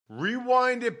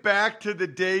Rewind it back to the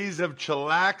days of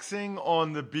chillaxing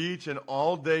on the beach and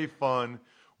all-day fun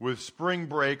with Spring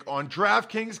Break on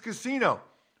DraftKings Casino.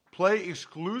 Play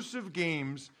exclusive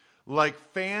games like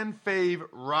Fan Fave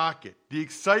Rocket. The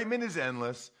excitement is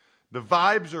endless, the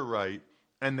vibes are right,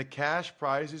 and the cash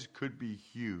prizes could be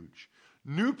huge.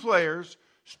 New players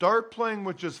start playing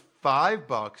with just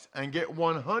 $5 and get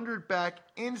 $100 back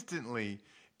instantly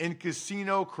in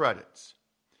casino credits.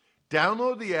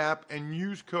 Download the app and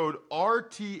use code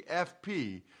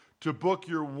RTFP to book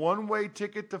your one-way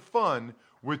ticket to fun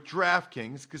with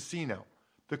DraftKings Casino.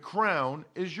 The crown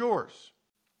is yours.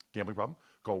 Gambling problem?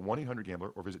 Call 1-800-GAMBLER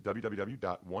or visit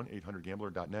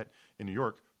www.1800gambler.net. In New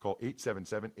York, call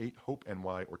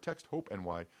 877-8-HOPE-NY or text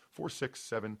HOPE-NY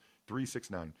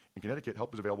 467-369. In Connecticut,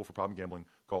 help is available for problem gambling.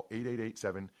 Call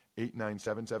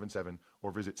 888-7-897-7777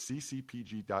 or visit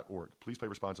ccpg.org. Please play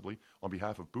responsibly. On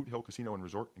behalf of Boot Hill Casino and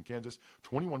Resort in Kansas,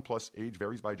 21 plus, age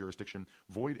varies by jurisdiction,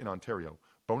 void in Ontario.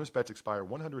 Bonus bets expire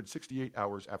 168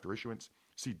 hours after issuance.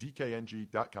 See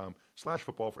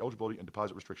dkng.com/football for eligibility and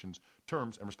deposit restrictions,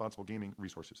 terms, and responsible gaming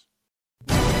resources.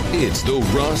 It's the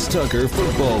Ross Tucker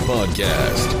Football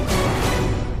Podcast.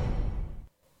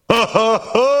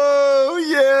 Oh,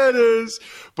 yeah, it is.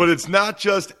 But it's not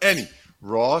just any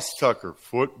Ross Tucker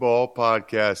Football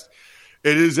Podcast.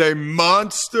 It is a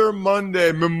Monster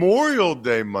Monday, Memorial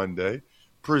Day Monday,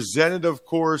 presented, of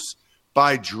course,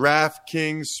 by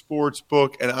DraftKings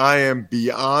Sportsbook. And I am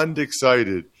beyond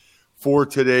excited for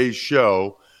today's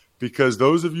show because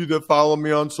those of you that follow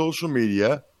me on social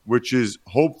media, which is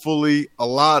hopefully a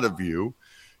lot of you,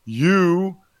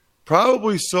 you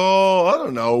probably saw,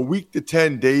 a week to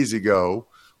 10 days ago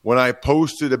when I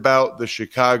posted about the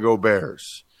Chicago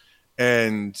Bears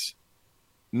and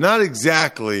not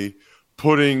exactly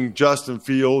putting Justin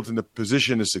Fields in the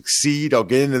position to succeed. I'll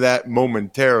get into that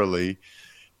momentarily.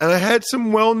 And I had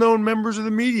some well-known members of the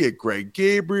media, Greg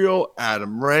Gabriel,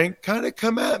 Adam Rank, kind of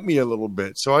come at me a little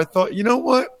bit. So I thought, you know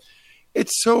what?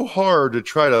 It's so hard to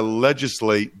try to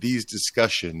legislate these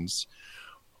discussions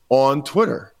on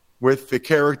Twitter with the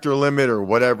character limit or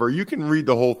whatever. You can read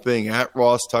the whole thing at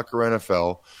Ross Tucker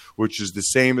NFL, which is the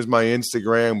same as my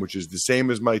Instagram, which is the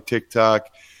same as my TikTok,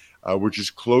 which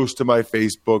is close to my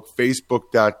Facebook,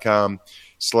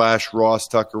 facebook.com/Ross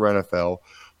Tucker NFL.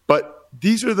 But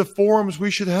these are the forums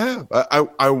we should have.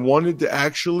 I wanted to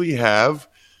actually have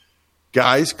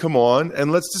guys come on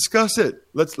and let's discuss it.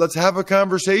 Let's have a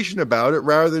conversation about it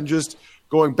rather than just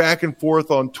going back and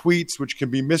forth on tweets, which can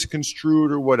be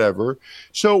misconstrued or whatever.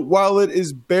 So while it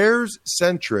is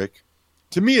Bears-centric,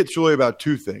 to me it's really about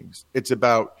two things. It's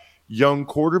about young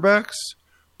quarterbacks,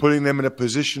 putting them in a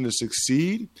position to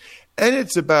succeed, and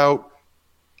it's about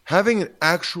having an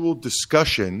actual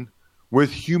discussion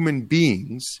with human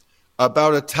beings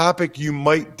about a topic you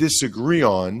might disagree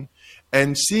on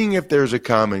and seeing if there's a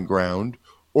common ground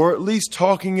or at least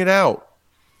talking it out.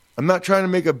 I'm not trying to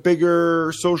make a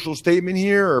bigger social statement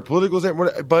here or political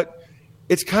statement, but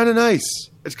it's kind of nice.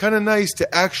 It's kind of nice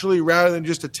to actually, rather than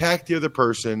just attack the other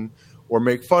person or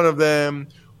make fun of them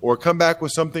or come back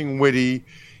with something witty,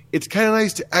 it's kind of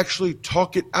nice to actually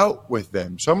talk it out with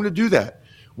them. So I'm going to do that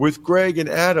with Greg and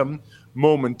Adam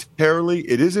momentarily.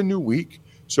 It is a new week.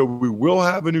 So we will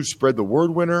have a new Spread the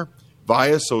Word winner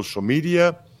via social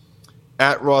media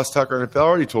at Ross Tucker NFL. I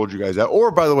already told you guys that.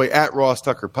 Or, by the way, at Ross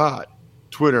Tucker Pod,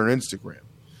 Twitter and Instagram.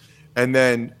 And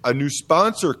then a new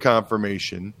sponsor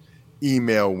confirmation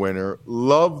email winner.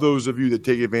 Love those of you that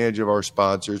take advantage of our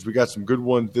sponsors. We got some good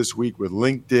ones this week with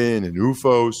LinkedIn and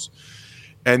UFOS.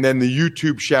 And then the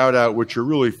YouTube shout out, which are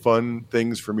really fun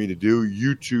things for me to do.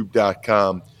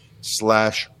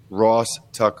 YouTube.com/Ross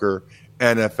Tucker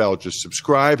NFL. Just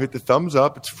subscribe, hit the thumbs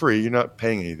up. It's free. You're not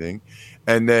paying anything.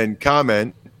 And then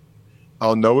comment.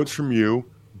 I'll know it's from you.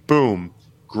 Boom.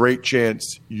 Great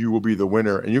chance you will be the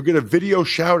winner. And you'll get a video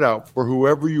shout out for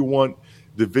whoever you want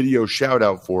the video shout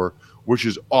out for, which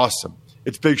is awesome.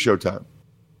 It's Big Show time.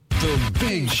 The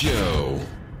Big Show.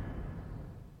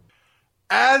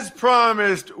 As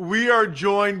promised, we are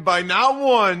joined by not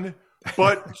one,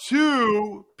 but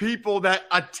two people that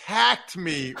attacked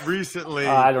me recently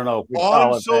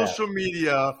on social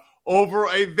media over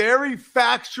a very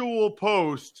factual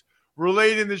post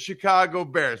relating to the Chicago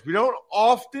Bears. We don't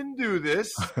often do this,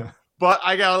 but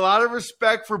I got a lot of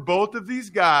respect for both of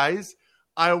these guys.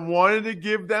 I wanted to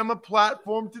give them a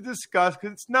platform to discuss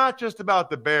because it's not just about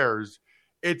the Bears.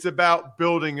 It's about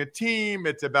building a team.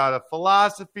 It's about a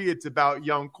philosophy. It's about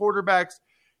young quarterbacks.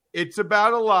 It's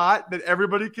about a lot that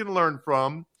everybody can learn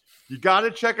from. You got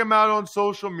to check him out on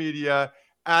social media.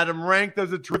 Adam Rank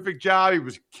does a terrific job. He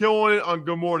was killing it on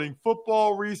Good Morning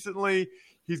Football recently.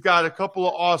 He's got a couple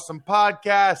of awesome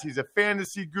podcasts. He's a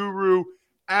fantasy guru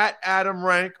at Adam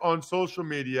Rank on social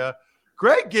media.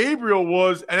 Greg Gabriel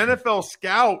was an NFL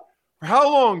scout for how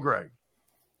long, Greg?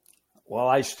 Well,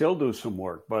 I still do some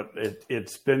work, but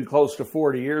it's been close to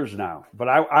 40 years now. But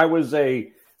I was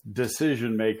a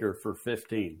decision maker for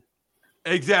 15.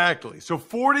 Exactly. So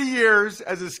 40 years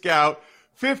as a scout,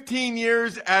 15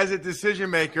 years as a decision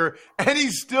maker, and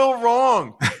he's still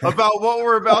wrong about what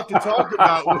we're about to talk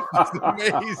about, which is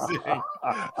amazing.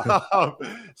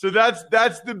 So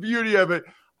that's the beauty of it.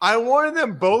 I wanted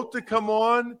them both to come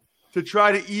on to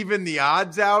try to even the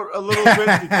odds out a little bit,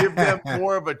 to give them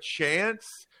more of a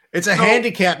chance. It's a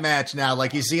handicap match now,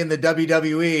 like you see in the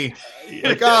WWE.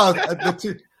 Like, oh,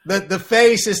 the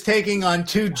face is taking on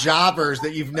two jobbers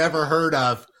that you've never heard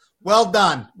of. Well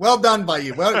done by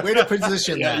you. Well, way to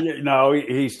position that. No,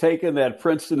 he's taken that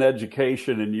Princeton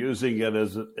education and using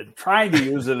it trying to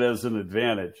use it as an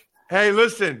advantage. Hey,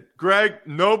 listen, Greg,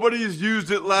 nobody's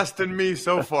used it less than me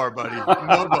so far, buddy.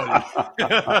 Nobody.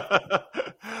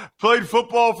 Played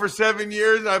football for 7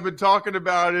 years, and I've been talking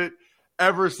about it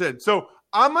ever since. So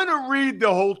I'm going to read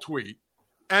the whole tweet,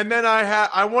 and then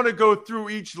I want to go through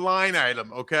each line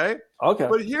item, okay? Okay.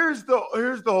 But here's the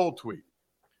whole tweet.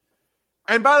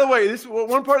 And by the way, this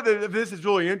one part of this is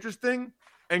really interesting.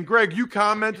 And Greg, you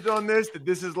commented on this, that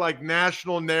this is like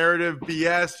national narrative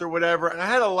BS or whatever. And I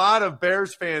had a lot of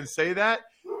Bears fans say that.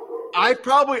 I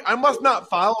must not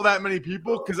follow that many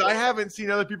people because I haven't seen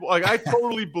other people. Like, I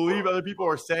totally believe other people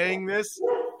are saying this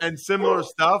and similar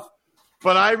stuff,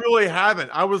 but I really haven't.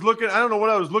 I don't know what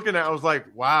I was looking at. I was like,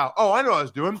 wow. Oh, I know what I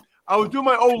was doing. I was doing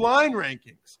my O-line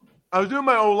rankings.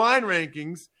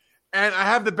 And I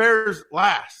have the Bears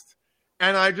last.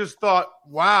 And I just thought,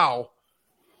 wow.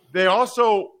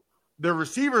 Their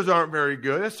receivers aren't very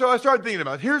good. And so I started thinking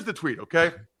about it. Here's the tweet,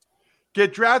 okay?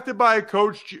 Get drafted by a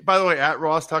coach, by the way, at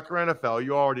Ross Tucker NFL.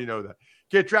 You already know that.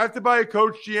 Get drafted by a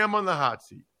coach GM on the hot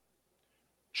seat.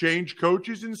 Change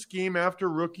coaches and scheme after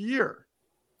rookie year.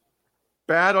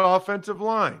 Bad offensive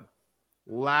line.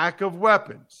 Lack of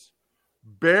weapons.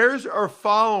 Bears are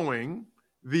following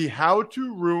the how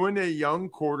to ruin a young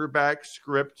quarterback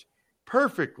script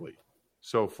perfectly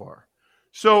so far.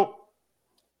 So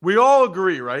we all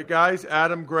agree, right, guys?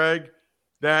 Adam, Greg,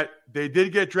 that they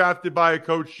did get drafted by a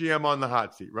coach GM on the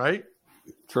hot seat, right?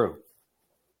 True.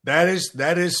 That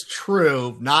is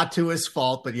true. Not to his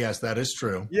fault, but yes, that is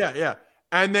true. Yeah.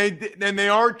 And they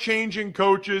are changing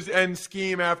coaches and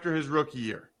scheme after his rookie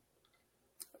year.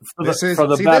 For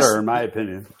the better, in my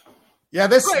opinion. Yeah,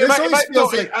 this always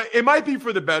feels like it might be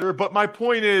for the better, but my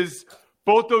point is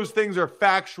both those things are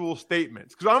factual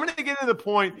statements. Because I'm going to get to the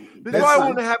point. This is why I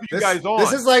want to have you guys on.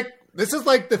 This is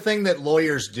like the thing that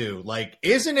lawyers do. Like,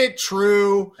 isn't it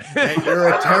true that you're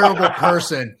a terrible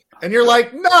person? And you're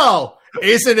like, no.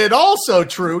 Isn't it also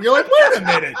true? You're like, wait a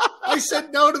minute. I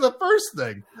said no to the first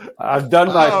thing. I've done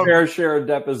my fair share of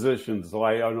depositions, so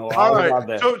I don't know all about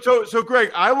that. So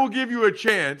Greg, I will give you a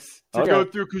chance to go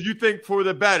through because you think for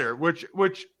the better, which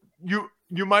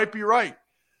you might be right.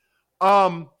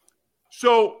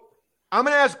 So I'm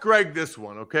going to ask Greg this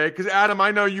one, okay? Because, Adam,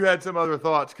 I know you had some other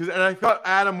thoughts. And I thought,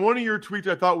 Adam, one of your tweets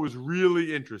I thought was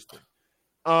really interesting.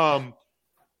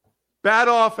 Bad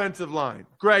offensive line.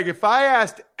 Greg, if I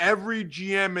asked every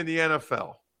GM in the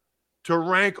NFL to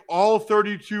rank all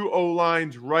 32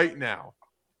 O-lines right now,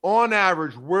 on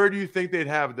average, where do you think they'd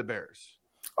have the Bears?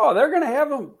 Oh, they're going to have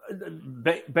them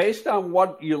based on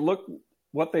what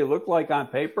they look like on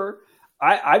paper.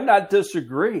 I'm not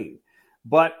disagreeing.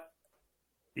 But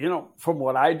from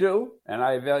what I do, and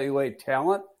I evaluate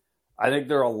talent, I think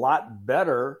they're a lot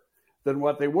better than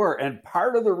what they were. And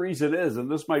part of the reason is, and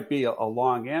this might be a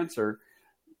long answer,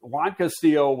 Juan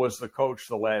Castillo was the coach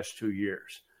the last 2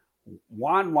 years.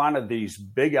 Juan wanted these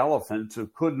big elephants who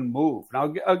couldn't move.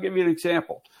 Now, I'll give you an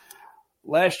example.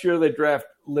 Last year, they drafted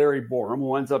Larry Borom,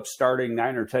 who ends up starting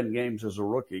 9 or 10 games as a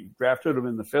rookie. Drafted him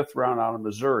in the 5th round out of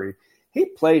Missouri. He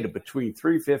played between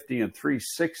 350 and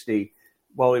 360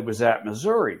 while he was at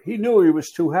Missouri. He knew he was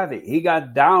too heavy. He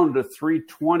got down to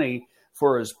 320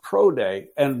 for his pro day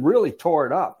and really tore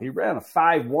it up. He ran a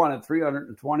 5.1 at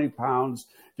 320 pounds,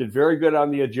 did very good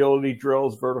on the agility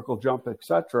drills, vertical jump,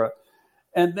 etc.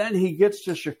 And then he gets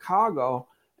to Chicago,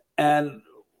 and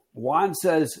Juan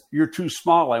says, "You're too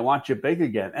small. I want you big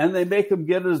again." And they make him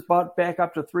get his butt back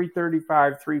up to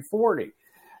 335, 340.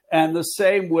 And the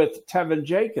same with Tevin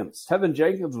Jenkins. Tevin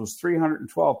Jenkins was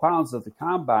 312 pounds at the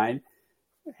combine.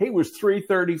 He was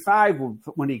 335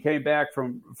 when he came back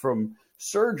from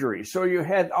surgery. So you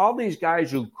had all these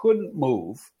guys who couldn't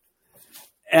move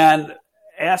and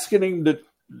asking him to,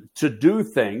 to do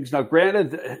things. Now,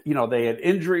 granted, they had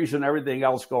injuries and everything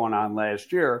else going on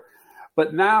last year,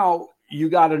 but now you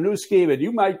got a new scheme, and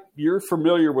you're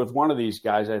familiar with one of these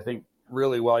guys, I think,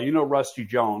 really well. You know Rusty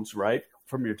Jones, right,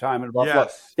 from your time in Buffalo?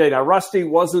 Yes. Okay, now Rusty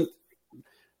wasn't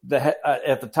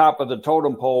at the top of the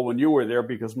totem pole when you were there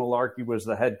because Mularkey was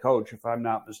the head coach, if I'm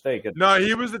not mistaken. No,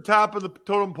 he was the top of the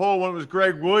totem pole when it was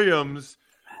Greg Williams,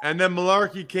 and then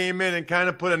Mularkey came in and kind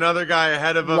of put another guy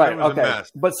ahead of him. Right, it was a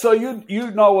mess. But so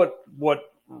you know what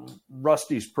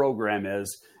Rusty's program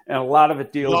is, and a lot of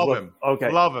it deals with him.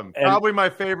 Okay, Love him. And probably my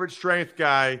favorite strength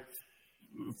guy.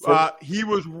 He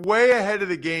was way ahead of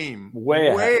the game.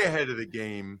 Way ahead of the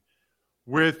game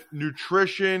with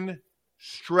nutrition,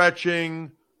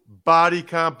 stretching, body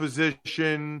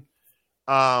composition,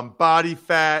 body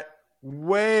fat.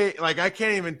 I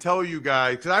can't even tell you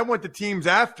guys, because I went to teams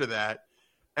after that,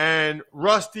 and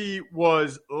Rusty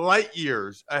was light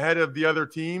years ahead of the other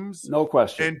teams. No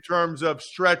question. In terms of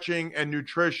stretching and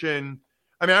nutrition.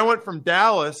 I mean, I went from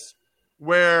Dallas,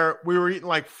 where we were eating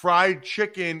like fried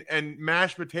chicken and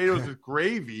mashed potatoes with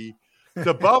gravy,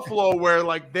 to Buffalo, where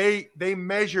they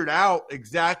measured out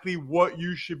exactly what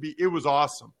you should be. It was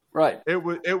awesome. Right.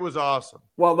 It was awesome.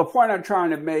 Well, the point I'm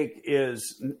trying to make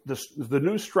is the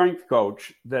new strength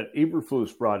coach that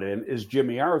Eberflus brought in is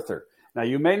Jimmy Arthur. Now,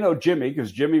 you may know Jimmy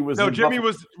because Jimmy was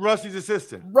was Rusty's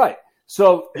assistant. Right.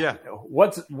 So yeah,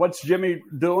 what's Jimmy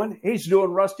doing? He's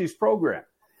doing Rusty's program.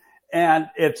 And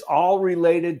it's all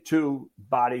related to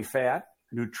body fat,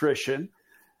 nutrition,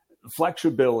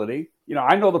 flexibility.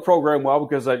 I know the program well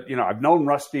because I've known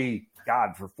Rusty,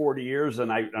 for 40 years,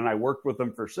 and I worked with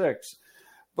him for 6.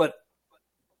 But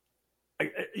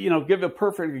give a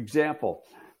perfect example.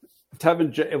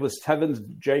 It was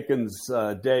Tevin Jenkins'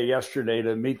 day yesterday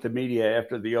to meet the media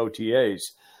after the OTAs.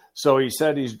 So he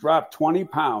said he's dropped 20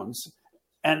 pounds,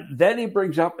 and then he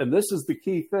brings up, and this is the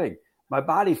key thing, my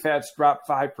body fat's dropped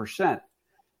 5%.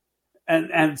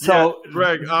 And so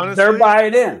Greg, honestly, they're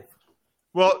buying in.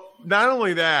 Well, not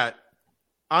only that,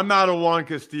 I'm not a Juan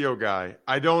Castillo guy.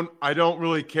 I don't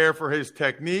really care for his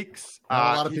techniques. A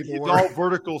lot of people it's all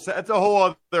vertical. That's a whole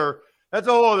other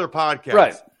podcast.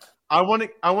 Right. I want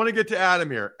to get to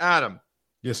Adam here. Adam.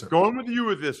 Yes, sir. Going with you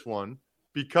with this one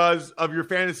because of your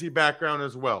fantasy background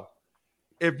as well.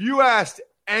 If you asked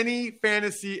any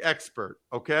fantasy expert,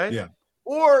 okay? Yeah.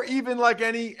 Or even like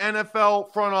any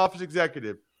NFL front office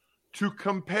executive, to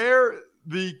compare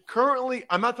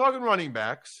I'm not talking running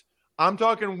backs, I'm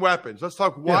talking weapons. Let's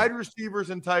talk wide receivers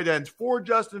and tight ends for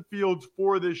Justin Fields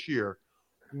for this year.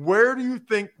 Where do you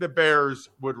think the Bears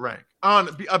would rank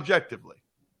objectively?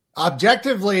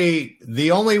 Objectively,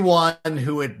 the only one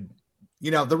who would,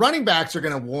 the running backs are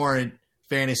going to warrant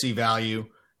fantasy value.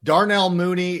 Darnell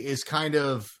Mooney is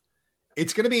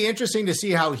it's going to be interesting to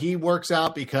see how he works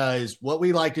out, because what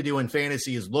we like to do in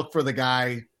fantasy is look for the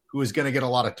guy who is going to get a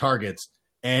lot of targets.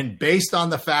 And based on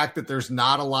the fact that there's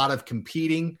not a lot of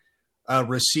competing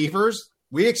receivers,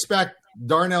 we expect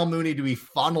Darnell Mooney to be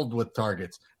funneled with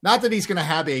targets. Not that he's going to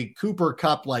have a Cooper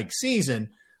Kupp-like season,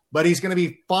 but he's going to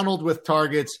be funneled with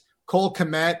targets. Cole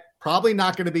Kmet, probably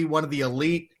not going to be one of the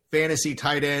elite fantasy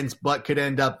tight ends, but could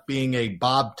end up being a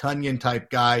Bob Tunyon type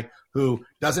guy who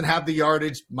doesn't have the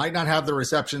yardage, might not have the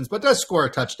receptions, but does score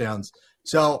touchdowns.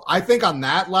 So I think on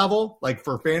that level, like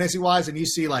for fantasy wise, and you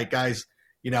see like guys,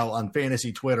 on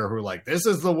fantasy Twitter who are like, this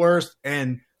is the worst.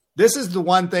 And this is the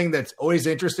one thing that's always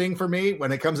interesting for me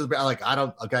when it comes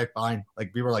to okay, fine.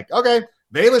 Like people are like, okay,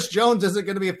 Velus Jones isn't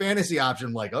going to be a fantasy option.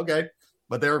 I'm like, okay,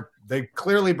 but they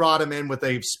clearly brought him in with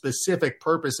a specific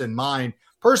purpose in mind.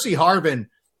 Percy Harvin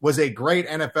was a great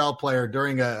NFL player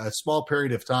during a small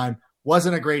period of time,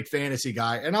 wasn't a great fantasy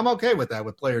guy. And I'm okay with that,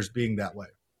 with players being that way.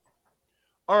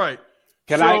 All right.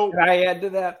 Can I add to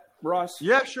that, Ross?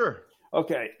 Yeah, sure.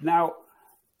 Okay. Now,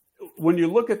 when you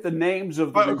look at the names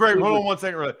of the Greg, hold on one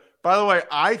second. By the way,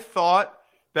 I thought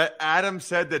that Adam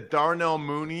said that Darnell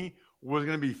Mooney was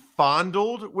going to be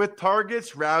fondled with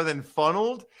targets rather than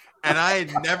funneled, and I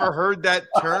had never heard that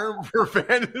term for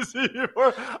fantasy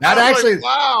before.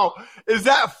 Wow, is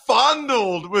that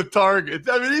fondled with targets?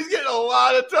 I mean, he's getting a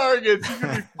lot of targets. He's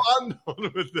going to be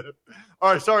fondled with them.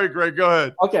 All right, sorry, Greg, go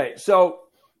ahead. Okay, so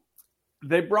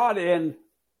they brought in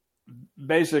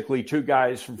basically 2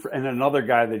 guys and another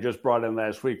guy they just brought in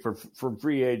last week from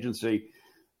free agency.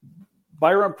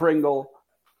 Byron Pringle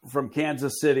from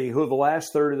Kansas City, who the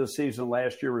last third of the season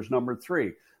last year was number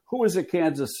 3. Who was at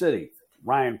Kansas City?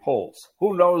 Ryan Poles.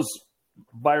 Who knows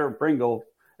Byron Pringle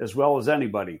as well as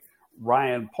anybody?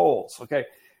 Ryan Poles. Okay.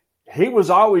 He was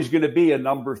always going to be a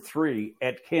number 3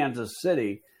 at Kansas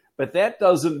City, but that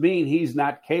doesn't mean he's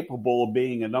not capable of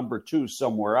being a number 2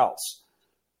 somewhere else.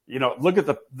 look at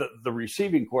the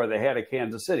receiving core they had at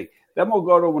Kansas City. Then we'll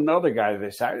go to another guy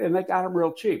they signed, and they got him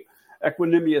real cheap.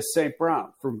 Equanimeous St.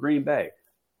 Brown from Green Bay.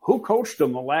 Who coached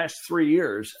him the last 3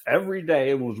 years every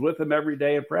day and was with him every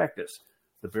day in practice?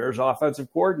 The Bears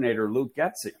offensive coordinator, Luke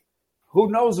Getsy. Who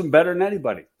knows him better than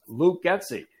anybody? Luke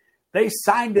Getsy. They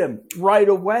signed him right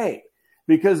away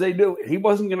because they knew he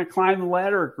wasn't going to climb the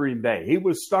ladder at Green Bay. He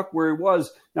was stuck where he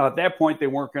was. Now, at that point, they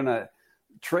weren't going to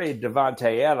trade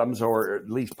Devontae Adams, or at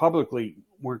least publicly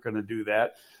weren't going to do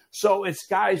that. So it's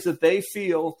guys that they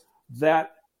feel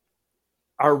that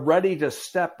are ready to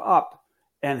step up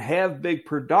and have big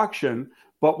production.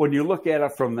 But when you look at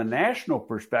it from the national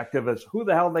perspective, it's who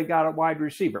the hell they got at wide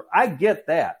receiver. I get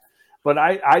that. But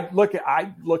I look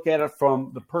at it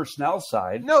from the personnel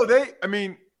side. No,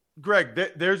 Greg,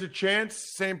 there's a chance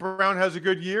St. Brown has a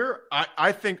good year.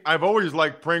 I think I've always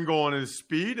liked Pringle and his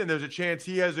speed, and there's a chance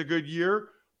he has a good year.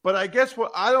 But I guess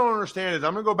what I don't understand is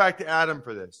I'm going to go back to Adam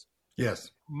for this.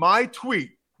 Yes. My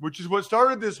tweet, which is what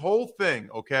started this whole thing,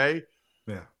 okay?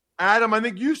 Yeah. Adam, I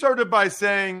think you started by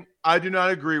saying, I do not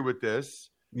agree with this.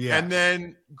 Yeah. And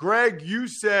then, Greg, you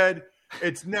said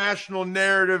it's national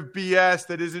narrative BS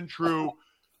that isn't true.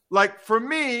 Like, for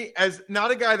me, as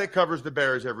not a guy that covers the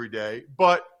Bears every day,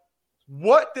 but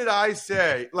what did I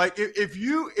say? Like, if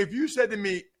you said to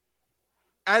me,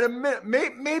 at a minute,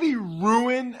 maybe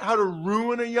how to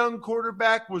ruin a young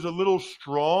quarterback was a little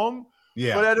strong.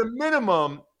 Yeah. But at a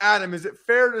minimum, Adam, is it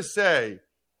fair to say,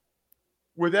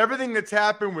 with everything that's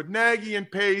happened with Nagy and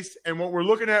Pace and what we're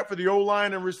looking at for the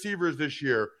O-line and receivers this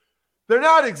year, they're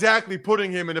not exactly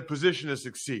putting him in a position to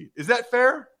succeed. Is that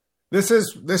fair? This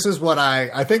is what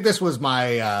I think this was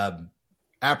my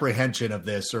apprehension of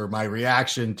this, or my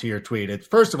reaction to your tweet. It's,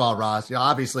 first of all, Ross,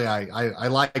 obviously I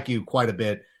like you quite a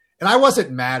bit, and I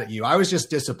wasn't mad at you. I was just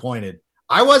disappointed.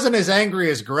 I wasn't as angry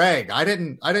as Greg. I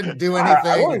didn't do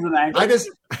anything. I wasn't angry. I just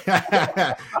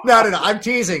no. I'm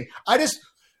teasing.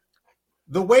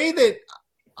 The way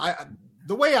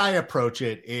I approach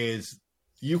it is,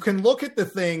 you can look at the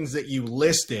things that you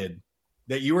listed,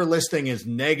 that you were listing as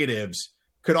negatives,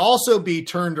 could also be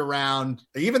turned around,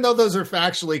 even though those are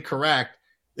factually correct.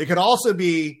 It could also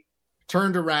be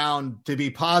turned around to be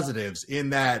positives,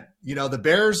 in that, the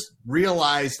Bears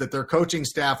realized that their coaching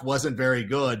staff wasn't very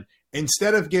good.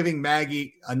 Instead of giving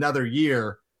Nagy another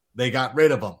year, they got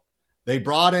rid of him. They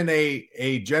brought in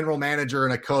a general manager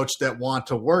and a coach that want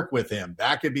to work with him.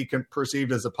 That could be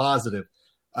perceived as a positive.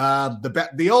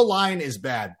 The O-line is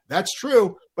bad. That's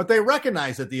true, but they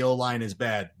recognize that the O-line is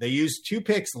bad. They used 2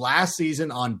 picks last season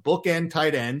on bookend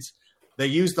tight ends. They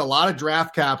used a lot of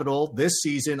draft capital this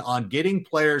season on getting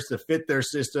players to fit their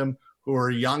system, who are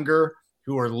younger,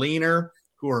 who are leaner,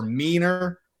 who are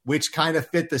meaner, which kind of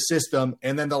fit the system.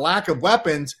 And then the lack of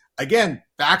weapons, again,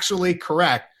 factually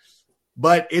correct.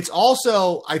 But it's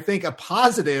also, I think, a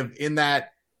positive in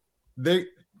that they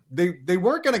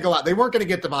weren't going to go out. They weren't going to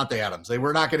get Devontae Adams. They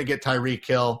were not going to get Tyreek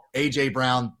Hill, A.J.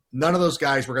 Brown. None of those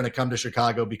guys were going to come to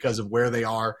Chicago because of where they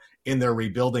are in their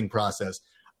rebuilding process.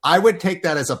 I would take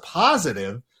that as a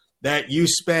positive, that you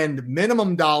spend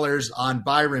minimum dollars on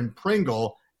Byron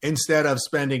Pringle instead of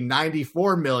spending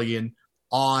 $94 million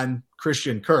on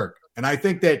Christian Kirk. And I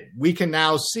think that we can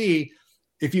now see,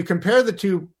 if you compare the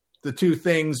two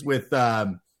things with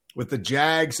the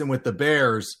Jags and with the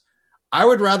Bears, I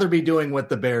would rather be doing what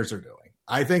the Bears are doing.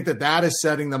 I think that is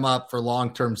setting them up for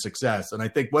long-term success. And I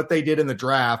think what they did in the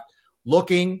draft,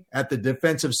 looking at the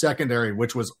defensive secondary,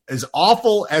 which was as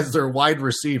awful as their wide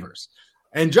receivers.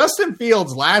 And Justin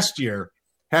Fields last year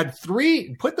had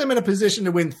put them in a position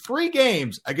to win 3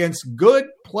 games against good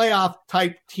playoff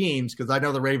type teams, because I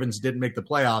know the Ravens didn't make the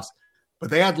playoffs, but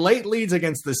they had late leads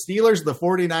against the Steelers, the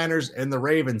 49ers, and the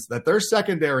Ravens, that their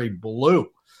secondary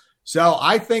blew. So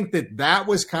I think that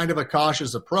was kind of a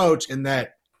cautious approach, in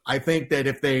that I think that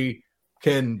if they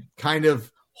can kind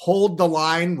of hold the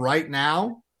line right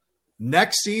now,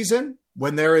 next season,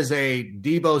 when there is a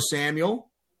Deebo Samuel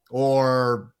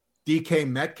or DK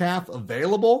Metcalf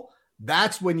available,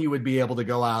 that's when you would be able to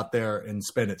go out there and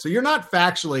spend it. So you're not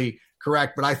factually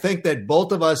correct, but I think that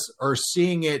both of us are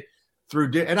seeing it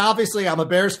through. And obviously I'm a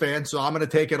Bears fan, so I'm going to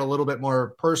take it a little bit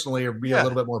more personally, or be a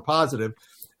little bit more positive.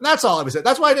 And that's all I was saying.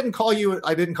 That's why I didn't call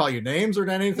you names or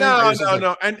anything.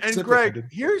 No. And Greg,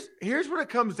 here's what it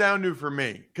comes down to for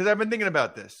me, because I've been thinking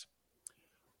about this.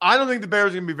 I don't think the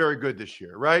Bears are going to be very good this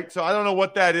year, right? So I don't know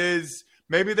what that is.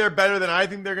 Maybe they're better than I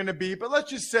think they're going to be. But let's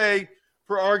just say,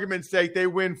 for argument's sake, they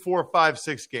win 4, 5,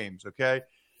 6 games, okay?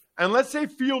 And let's say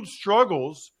Fields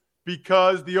struggles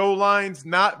because the O-line's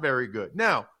not very good.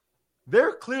 Now,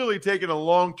 they're clearly taking a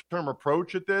long-term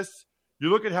approach at this. You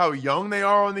look at how young they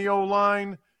are on the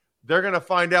O-line. they're going to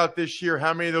find out this year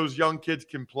how many of those young kids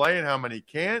can play and how many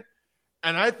can't.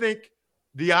 And I think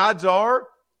the odds are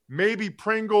maybe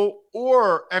Pringle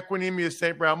or Equanimeous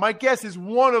St. Brown. My guess is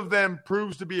one of them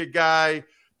proves to be a guy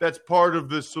that's part of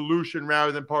the solution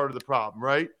rather than part of the problem,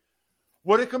 right?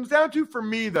 What it comes down to for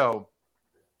me, though,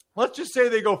 let's just say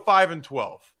they go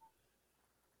 5-12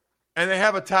 and they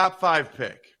have a top 5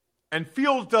 pick and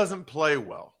Fields doesn't play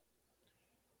well.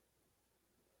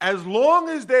 As long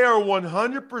as they are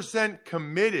 100%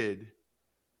 committed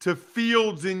to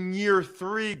Fields in year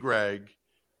 3, Greg,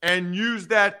 and use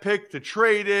that pick to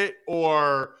trade it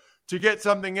or to get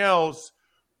something else,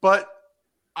 but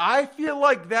I feel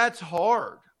like that's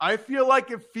hard. I feel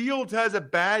like if Fields has a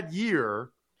bad year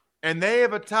and they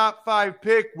have a top 5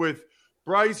 pick with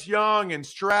Bryce Young and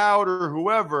Stroud or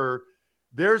whoever,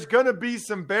 there's going to be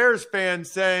some Bears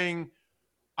fans saying,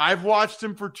 I've watched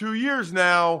him for 2 years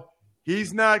now.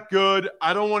 He's not good.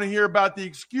 I don't want to hear about the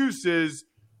excuses.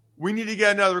 We need to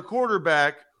get another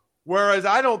quarterback. Whereas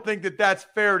I don't think that that's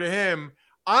fair to him.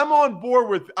 I'm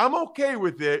okay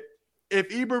with it if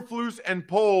Eberflus and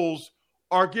Poles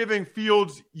are giving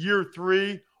Fields year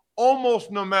 3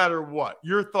 almost no matter what.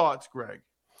 Your thoughts, Greg?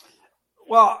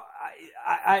 Well,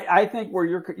 I think where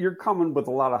you're coming with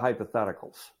a lot of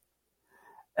hypotheticals.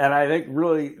 And I think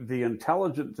really the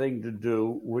intelligent thing to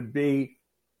do would be,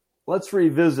 let's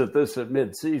revisit this at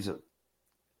midseason,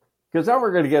 because then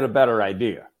we're going to get a better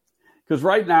idea. Because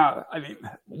right now, I mean,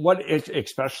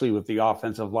 especially with the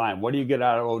offensive line, what do you get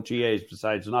out of OTAs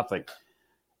besides nothing?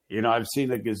 You know, I've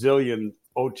seen a gazillion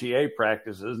OTA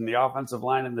practices, and the offensive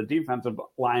line and the defensive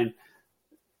line,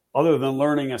 other than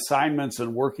learning assignments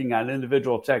and working on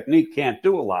individual technique, can't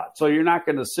do a lot. So you're not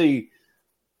going to see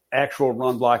actual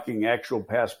run blocking, actual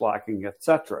pass blocking,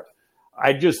 etc.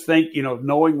 I just think, you know,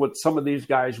 knowing what some of these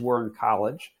guys were in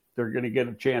college, they're going to get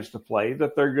a chance to play,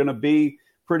 that they're going to be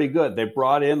pretty good. They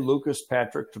brought in Lucas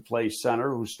Patrick to play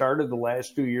center, who started the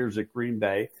last 2 years at Green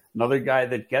Bay, another guy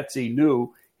that Getsy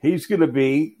knew he's going to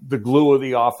be the glue of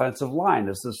the offensive line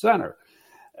as the center.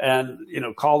 And, you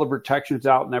know, call the protections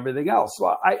out and everything else.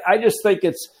 So I just think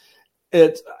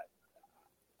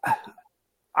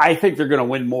I think they're going to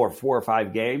win more 4 or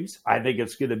 5 games. I think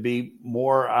it's going to be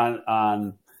more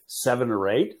on 7 or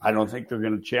 8. I don't think they're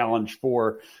going to challenge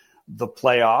for the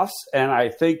playoffs. And I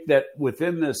think that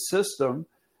within this system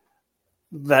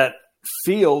that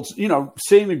Fields, you know,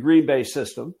 seeing the Green Bay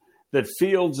system, that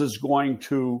Fields is going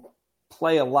to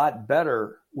play a lot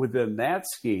better within that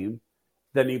scheme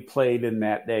than he played in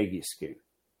Matt Nagy's scheme.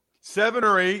 7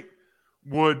 or 8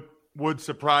 would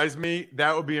surprise me.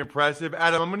 That would be impressive.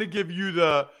 Adam, I'm going to give you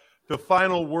the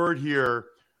final word here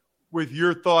with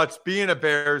your thoughts, being a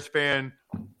Bears fan,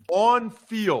 on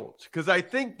Fields, because I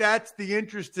think that's the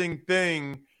interesting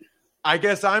thing. I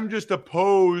guess I'm just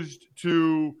opposed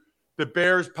to the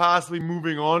Bears possibly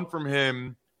moving on from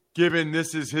him, given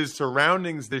this is his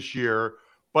surroundings this year.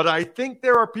 But I think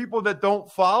there are people that don't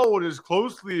follow it as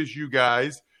closely as you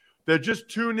guys that just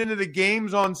tune into the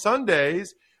games on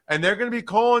Sundays, and they're going to be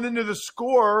calling into the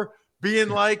score being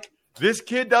like, this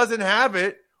kid doesn't have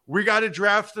it. We got to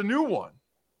draft a new one.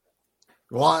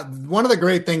 Well, one of the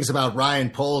great things about Ryan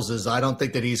Poles is I don't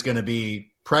think that he's going to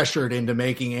be pressured into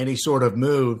making any sort of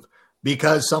move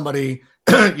because somebody,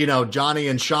 you know, Johnny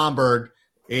and Schomburg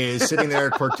is sitting there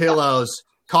at Portillo's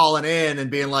calling in and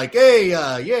being like, hey,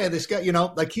 yeah, this guy, you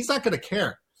know, like he's not going to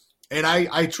care. And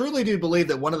I truly do believe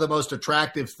that one of the most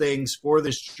attractive things for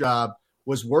this job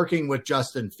was working with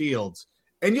Justin Fields.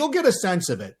 And you'll get a sense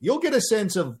of it. You'll get a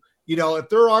sense of, you know, if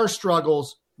there are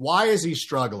struggles, why is he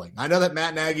struggling? I know that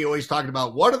Matt Nagy always talked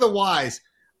about what are the whys.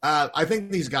 I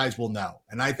think these guys will know.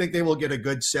 And I think they will get a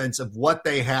good sense of what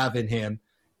they have in him.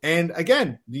 And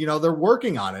again, you know, they're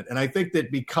working on it. And I think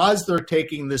that because they're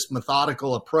taking this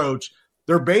methodical approach,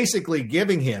 they're basically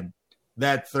giving him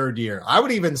that third year. I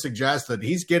would even suggest that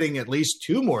he's getting at least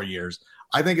 2 more years.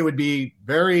 I think it would be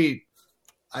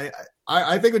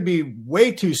I think it would be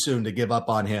way too soon to give up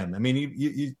on him. I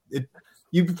mean,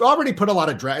 you've already put a lot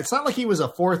of draft. It's not like he was a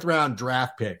 4th round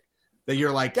draft pick that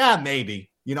you're like, maybe,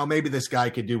 you know, maybe this guy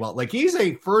could do well. Like he's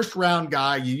a 1st round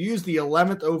guy. You used the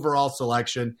 11th overall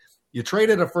selection. You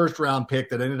traded a 1st round pick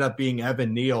that ended up being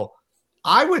Evan Neal.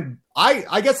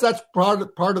 I guess that's part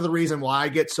of the reason why I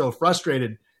get so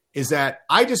frustrated is that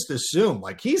I just assume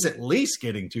like he's at least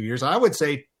getting 2 years. I would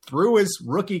say through his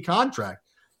rookie contract.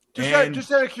 Just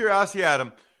out of curiosity,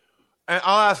 Adam, and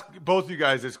I'll ask both you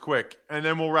guys this quick, and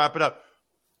then we'll wrap it up.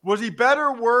 Was he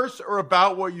better, worse, or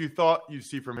about what you thought you'd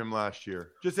see from him last year?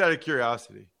 Just out of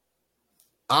curiosity.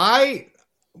 I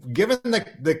given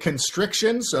the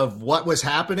constrictions of what was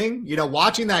happening,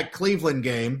 watching that Cleveland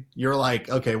game, you're like,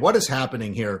 okay, what is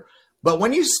happening here? But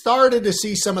when you started to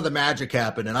see some of the magic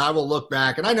happen, and I will look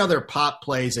back, and I know there are pop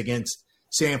plays against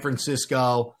San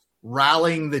Francisco,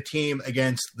 rallying the team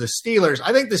against the Steelers.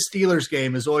 I think the Steelers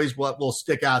game is always what will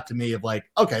stick out to me of like,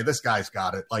 okay, this guy's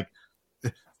got it. Like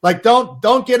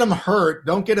don't get him hurt.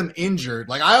 Don't get him injured.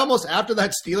 Like I almost, after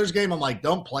that Steelers game, I'm like,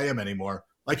 don't play him anymore.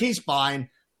 Like he's fine.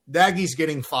 Nagy's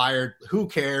getting fired. Who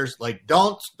cares? Like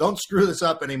don't screw this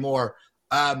up anymore.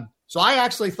 So I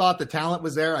actually thought the talent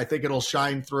was there. I think it'll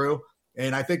shine through.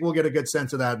 And I think we'll get a good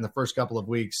sense of that in the first couple of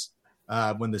weeks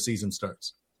when the season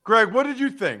starts. Greg, what did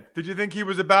you think? Did you think he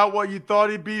was about what you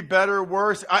thought he'd be, better,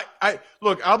 worse? I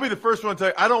look, I'll be the first one to tell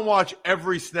you, I don't watch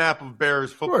every snap of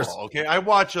Bears football, okay? I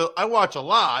watch a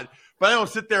lot, but I don't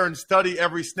sit there and study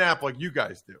every snap like you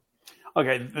guys do.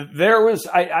 Okay,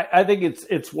 I think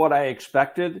it's what I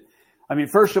expected. I mean,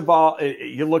 first of all,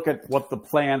 you look at what the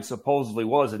plan supposedly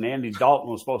was, and Andy Dalton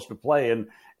was supposed to play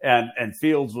and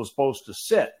Fields was supposed to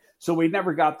sit. So we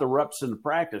never got the reps in the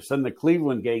practice. Then the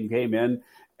Cleveland game came in,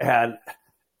 and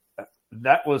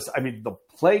that was, I mean, the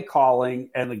play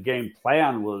calling and the game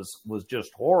plan was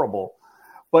just horrible.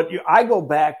 But I go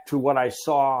back to what I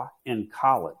saw in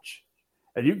college,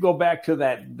 and you go back to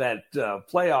that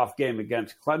playoff game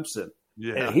against Clemson.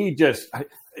 Yeah.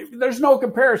 And there's no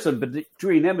comparison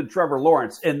between him and Trevor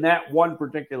Lawrence in that one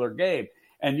particular game.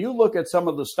 And you look at some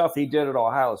of the stuff he did at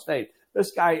Ohio State.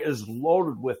 This guy is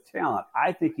loaded with talent.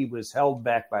 I think he was held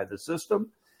back by the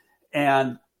system.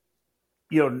 And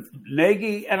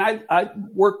Nagy, and I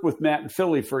worked with Matt in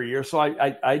Philly for a year, so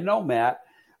I know Matt,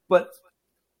 but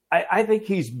I think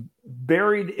he's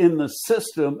buried in the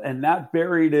system and not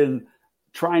buried in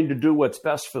trying to do what's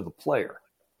best for the player.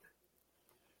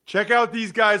 Check out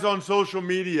these guys on social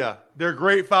media. They're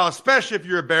great files, especially if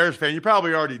you're a Bears fan. You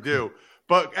probably already do.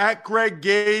 But at Greg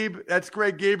Gabe, that's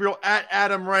Greg Gabriel, at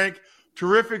Adam Rank.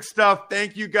 Terrific stuff.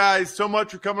 Thank you guys so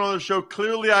much for coming on the show.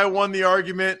 Clearly, I won the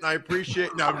argument, and I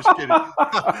appreciate – no, I'm just kidding.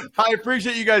 I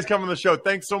appreciate you guys coming on the show.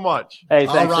 Thanks so much. Hey,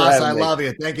 thanks for Ross, having me. I love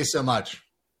you. Thank you so much.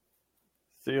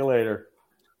 See you later.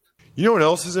 You know what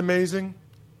else is amazing?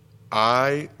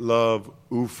 I love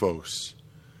UFOS.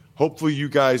 Hopefully you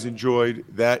guys enjoyed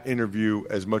that interview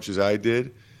as much as I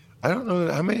did. I don't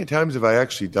know how many times have I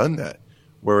actually done that,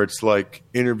 where it's like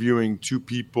interviewing two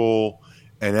people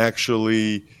and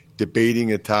actually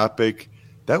debating a topic.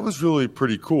 That was really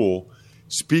pretty cool.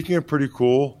 Speaking of pretty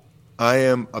cool, I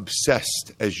am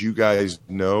obsessed, as you guys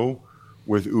know,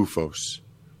 with UFOS.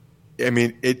 I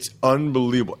mean, it's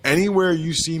unbelievable. Anywhere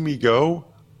you see me go,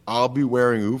 I'll be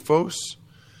wearing UFOS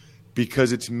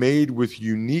because it's made with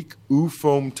unique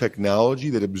UFOM technology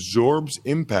that absorbs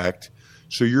impact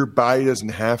so your body doesn't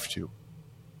have to.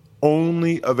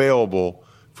 Only available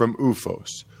from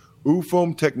UFOS.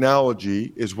 UFOM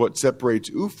technology is what separates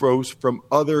UFOS from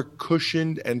other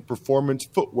cushioned and performance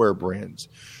footwear brands.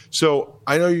 So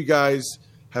I know you guys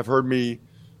have heard me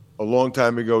a long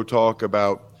time ago talk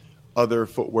about other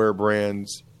footwear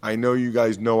brands. I know you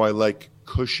guys know I like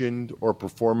cushioned or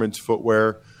performance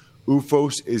footwear.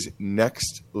 UFOS is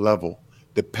next level.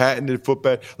 The patented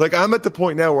footbed. Like I'm at the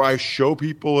point now where I show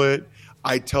people it.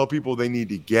 I tell people they need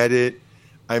to get it.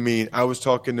 I mean, I was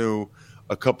talking to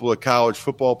a couple of college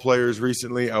football players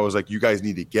recently. I was like, you guys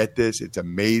need to get this. It's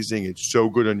amazing. It's so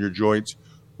good on your joints.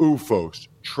 UFOS,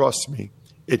 trust me,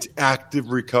 it's active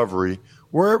recovery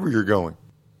wherever you're going.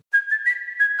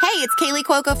 Hey, it's Kaylee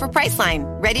Cuoco for Priceline.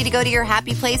 Ready to go to your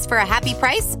happy place for a happy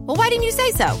price? Well, why didn't you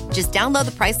say so? Just download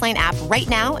the Priceline app right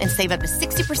now and save up to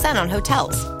 60% on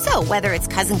hotels. So whether it's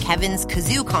Cousin Kevin's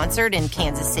Kazoo Concert in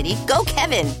Kansas City, go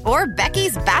Kevin, or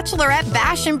Becky's Bachelorette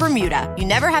Bash in Bermuda, you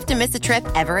never have to miss a trip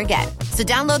ever again. So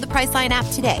download the Priceline app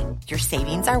today. Your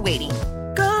savings are waiting.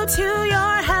 Go to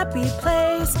your happy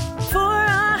place for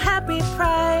a happy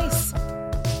price.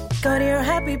 Go to your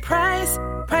happy price,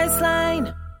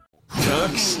 Priceline.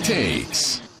 Tux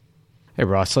Takes. Hey,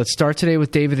 Ross, let's start today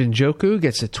with David Njoku.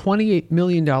 Gets a $28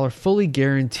 million fully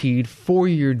guaranteed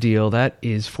 4-year deal. That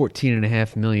is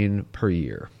 $14.5 million per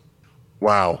year.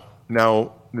 Wow.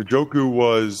 Now, Njoku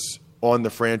was on the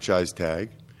franchise tag,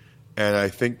 and I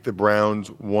think the Browns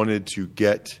wanted to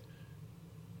get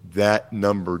that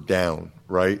number down,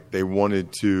 right? They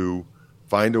wanted to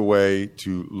find a way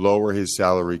to lower his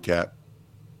salary cap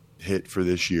hit for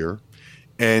this year.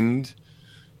 And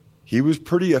he was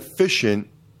pretty efficient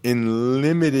in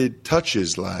limited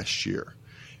touches last year.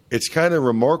 It's kind of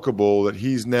remarkable that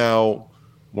he's now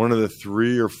one of the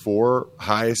 3 or 4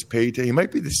 highest paid. He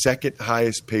might be the second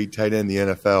highest paid tight end in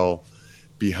the NFL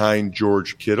behind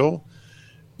George Kittle.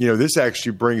 You know, this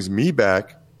actually brings me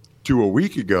back to a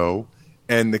week ago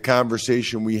and the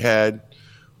conversation we had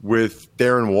with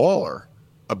Darren Waller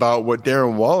about what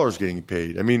Darren Waller's getting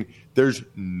paid. I mean, there's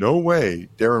no way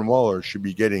Darren Waller should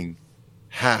be getting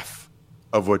half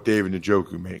of what David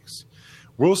Njoku makes.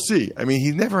 We'll see. I mean,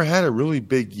 he's never had a really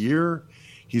big year.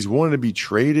 He's wanted to be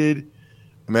traded.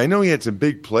 I mean, I know he had some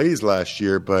big plays last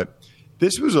year, but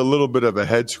this was a little bit of a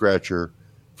head scratcher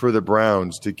for the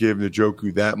Browns to give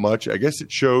Njoku that much. I guess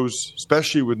it shows,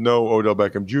 especially with no Odell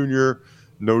Beckham Jr.,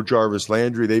 no Jarvis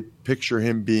Landry, they picture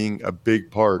him being a big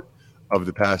part of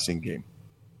the passing game.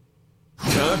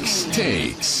 Ducks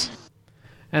takes.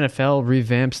 NFL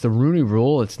revamps the Rooney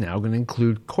Rule. It's now going to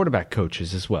include quarterback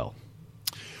coaches as well.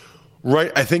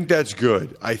 Right. I think that's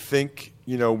good. I think,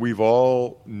 we've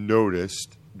all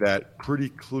noticed that pretty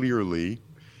clearly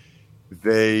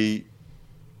they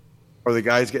are the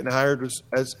guys getting hired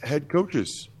as head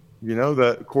coaches.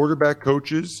 The quarterback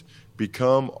coaches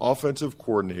become offensive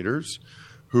coordinators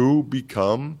who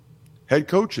become head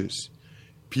coaches.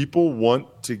 People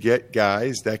want to get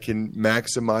guys that can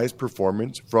maximize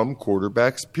performance from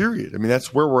quarterbacks, period. I mean,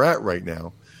 that's where we're at right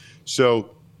now.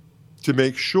 So to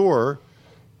make sure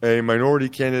a minority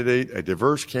candidate, a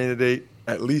diverse candidate,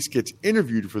 at least gets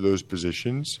interviewed for those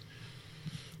positions,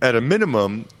 at a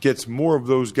minimum, gets more of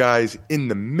those guys in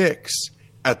the mix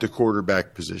at the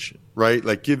quarterback position, right?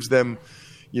 Like gives them,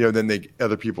 then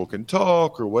other people can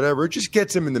talk or whatever. It just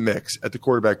gets them in the mix at the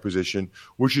quarterback position,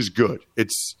 which is good.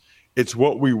 It's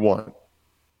what we want.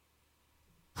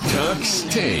 Ducks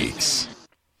takes.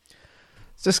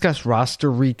 Let's discuss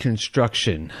roster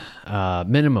reconstruction.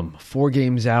 Minimum 4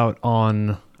 games out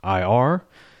on IR.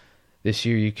 This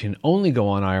year you can only go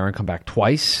on IR and come back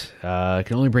twice. You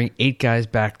can only bring 8 guys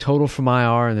back total from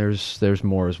IR, and there's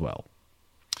more as well.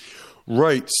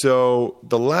 Right. So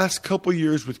the last couple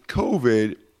years with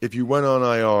COVID, if you went on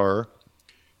IR,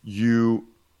 you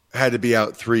had to be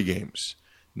out 3 games.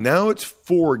 Now it's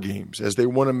 4 games, as they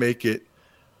want to make it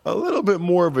a little bit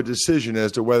more of a decision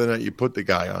as to whether or not you put the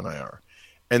guy on IR.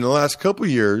 And the last couple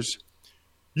years,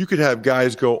 you could have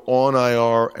guys go on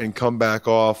IR and come back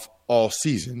off all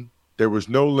season. There was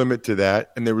no limit to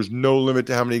that, and there was no limit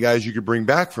to how many guys you could bring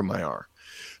back from IR.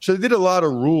 So they did a lot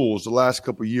of rules the last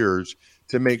couple years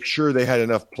to make sure they had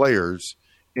enough players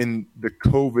in the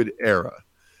COVID era.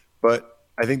 But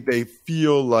I think they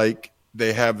feel like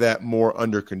they have that more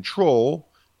under control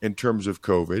in terms of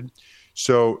COVID.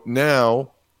 So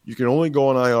now you can only go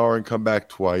on IR and come back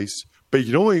twice, but you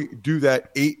can only do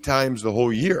that 8 times the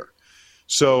whole year.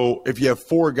 So if you have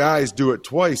 4 guys do it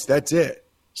twice, that's it.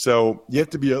 So you have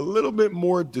to be a little bit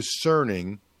more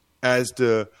discerning as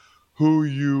to who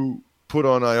you put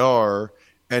on IR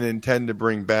and intend to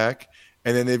bring back.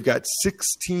 And then they've got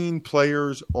 16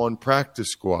 players on practice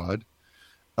squad,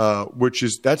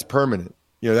 that's permanent.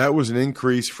 That was an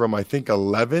increase from, I think,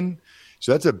 11.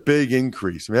 So that's a big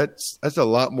increase. I mean, that's a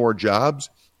lot more jobs,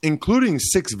 including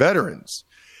 6 veterans.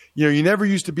 You never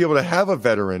used to be able to have a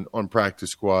veteran on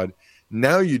practice squad.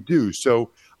 Now you do.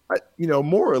 So,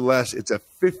 more or less, it's a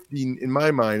 50, in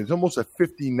my mind, it's almost a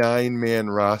 59-man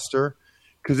roster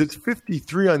because it's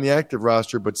 53 on the active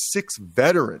roster, but 6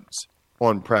 veterans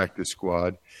on practice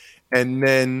squad, and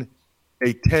then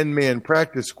a 10-man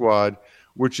practice squad,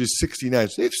 which is 69.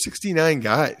 So they have 69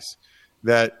 guys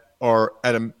that are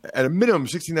at a minimum.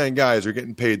 69 guys are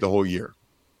getting paid the whole year.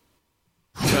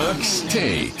 Ducks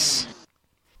takes.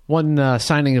 One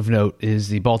signing of note is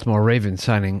the Baltimore Ravens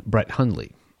signing Brett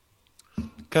Hundley.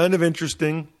 Kind of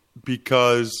interesting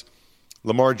because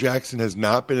Lamar Jackson has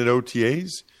not been at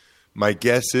OTAs. My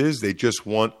guess is they just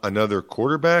want another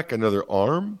quarterback, another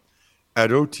arm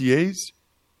at OTAs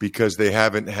because they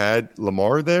haven't had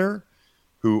Lamar there,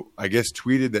 who I guess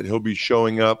tweeted that he'll be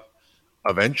showing up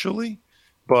eventually.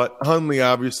 But Hundley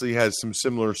obviously has some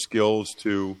similar skills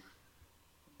to,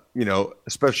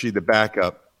 especially the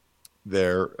backup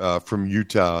there from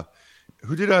Utah,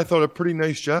 who did, I thought, a pretty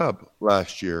nice job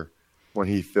last year when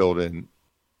he filled in.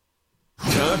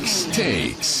 Ducks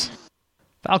takes.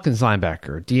 Falcons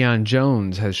linebacker Deion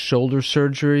Jones has shoulder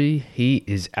surgery. He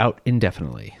is out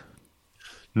indefinitely.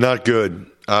 Not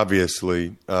good,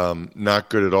 obviously. Not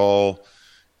good at all.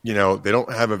 They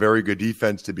don't have a very good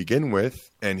defense to begin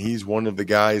with, and he's one of the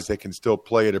guys that can still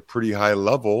play at a pretty high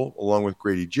level, along with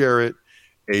Grady Jarrett,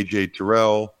 A.J.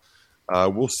 Terrell.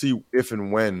 We'll see if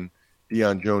and when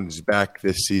Deion Jones is back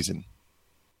this season.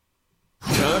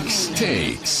 Ducks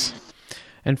takes.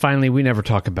 And finally, we never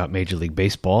talk about Major League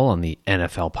Baseball on the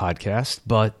NFL podcast,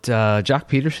 but Jock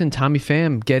Peterson, Tommy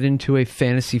Pham get into a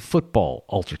fantasy football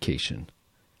altercation.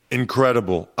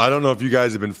 Incredible. I don't know if you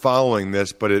guys have been following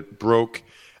this, but it broke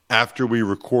after we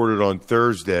recorded on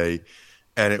Thursday,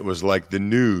 and it was like the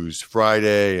news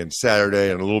Friday and Saturday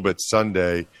and a little bit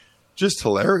Sunday. Just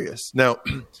hilarious. Now,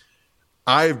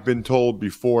 I've been told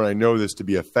before, and I know this to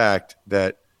be a fact,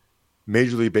 that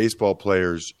Major League Baseball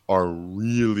players are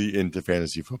really into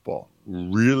fantasy football,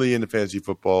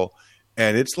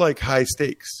 and it's like high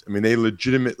stakes. I mean, they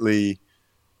legitimately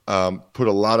put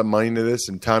a lot of money into this,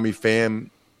 and Tommy Pham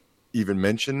even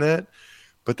mentioned that.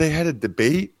 But they had a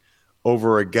debate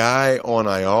over a guy on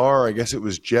IR. I guess it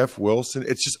was Jeff Wilson.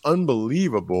 It's just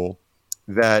unbelievable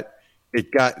that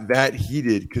it got that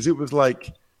heated because it was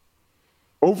like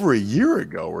over a year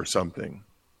ago or something.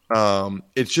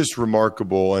 It's just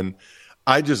remarkable, and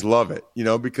I just love it,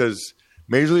 because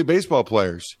Major League Baseball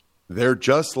players, they're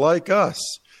just like us.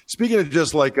 Speaking of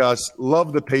just like us,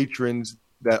 love the patrons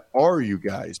that are you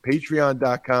guys.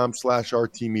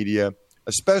 Patreon.com/RT Media,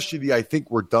 especially the I Think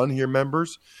We're Done Here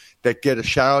members that get a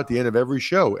shout out at the end of every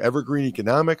show. Evergreen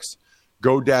Economics,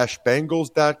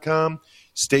 go-bengals.com,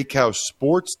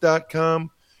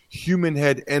 steakhousesports.com,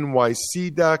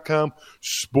 humanheadnyc.com,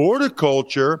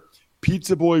 Sporticulture,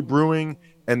 Pizza Boy Brewing,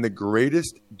 and the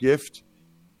greatest gift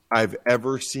I've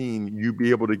ever seen you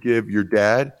be able to give your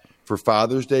dad for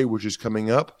Father's Day, which is coming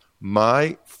up,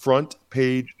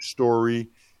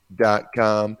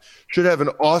 myfrontpagestory.com. Should have an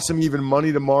awesome Even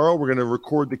Money tomorrow. We're going to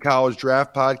record the College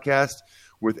Draft podcast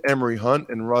with Emery Hunt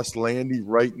and Russ Landy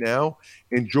right now.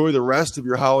 Enjoy the rest of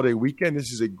your holiday weekend.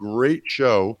 This is a great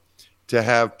show to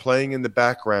have playing in the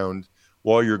background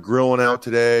while you're grilling out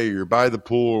today, or you're by the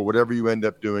pool, or whatever you end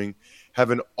up doing. Have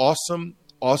an awesome,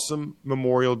 awesome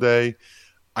Memorial Day.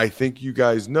 I think you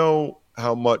guys know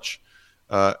how much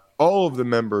all of the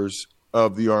members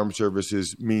of the armed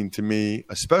services mean to me,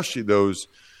 especially those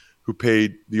who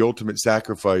paid the ultimate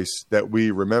sacrifice that we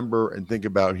remember and think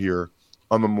about here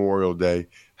on Memorial Day.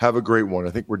 Have a great one.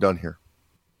 I think we're done here.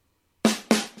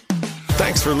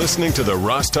 Thanks for listening to the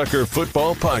Ross Tucker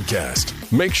Football Podcast.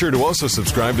 Make sure to also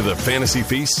subscribe to the Fantasy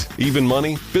Feast, Even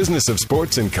Money, Business of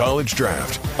Sports, and College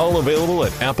Draft. All available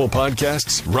at Apple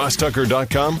Podcasts,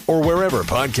 rosstucker.com, or wherever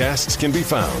podcasts can be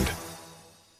found.